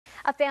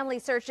A family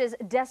searches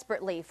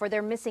desperately for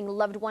their missing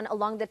loved one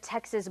along the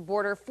Texas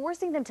border,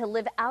 forcing them to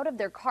live out of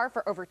their car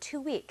for over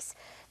 2 weeks.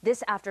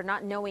 This after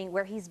not knowing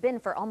where he's been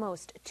for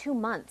almost 2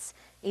 months.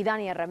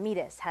 Idania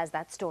Ramirez has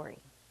that story.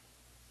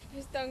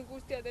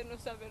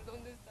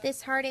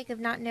 This heartache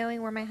of not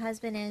knowing where my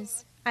husband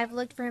is. I've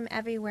looked for him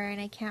everywhere and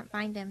I can't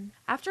find him.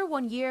 After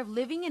 1 year of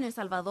living in El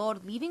Salvador,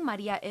 leaving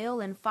Maria ill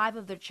and 5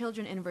 of their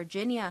children in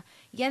Virginia,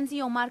 Yensi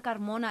Omar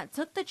Carmona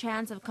took the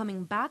chance of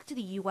coming back to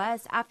the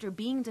U.S. after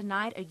being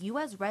denied a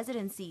U.S.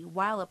 residency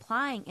while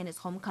applying in his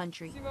home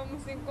country.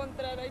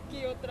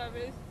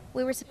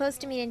 We were supposed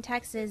to meet in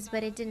Texas,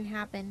 but it didn't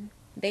happen.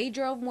 They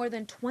drove more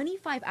than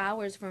 25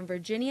 hours from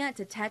Virginia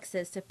to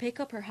Texas to pick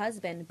up her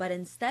husband, but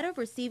instead of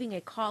receiving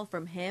a call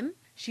from him,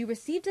 she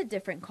received a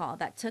different call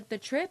that took the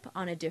trip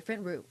on a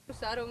different route.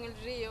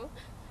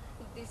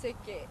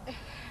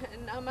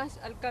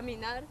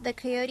 The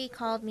coyote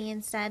called me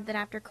and said that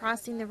after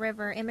crossing the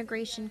river,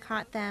 immigration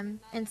caught them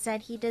and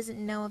said he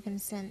doesn't know of him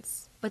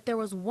since. But there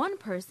was one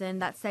person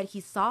that said he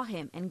saw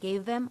him and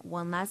gave them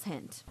one last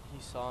hint.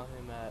 He saw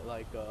him at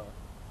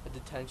a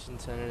detention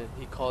center.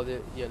 He called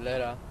it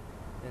Hielera,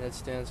 and it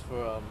stands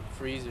for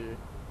freezer,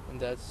 and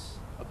that's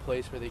a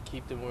place where they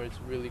keep them where it's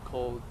really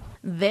cold.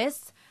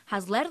 This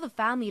has led the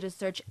family to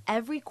search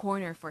every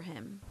corner for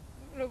him.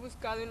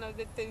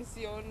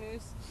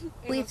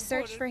 We've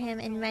searched for him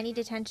in many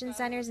detention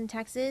centers in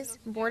Texas,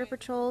 border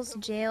patrols,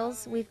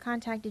 jails. We've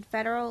contacted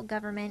federal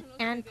government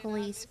and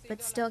police,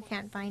 but still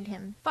can't find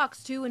him.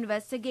 Fox 2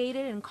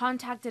 investigated and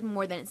contacted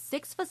more than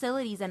 6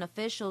 facilities and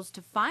officials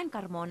to find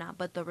Carmona,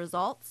 but the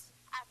results?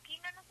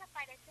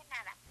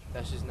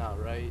 That's just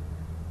not right.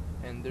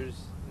 And there's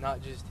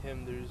not just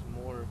him, there's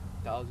more,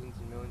 thousands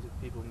and millions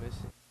of people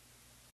missing.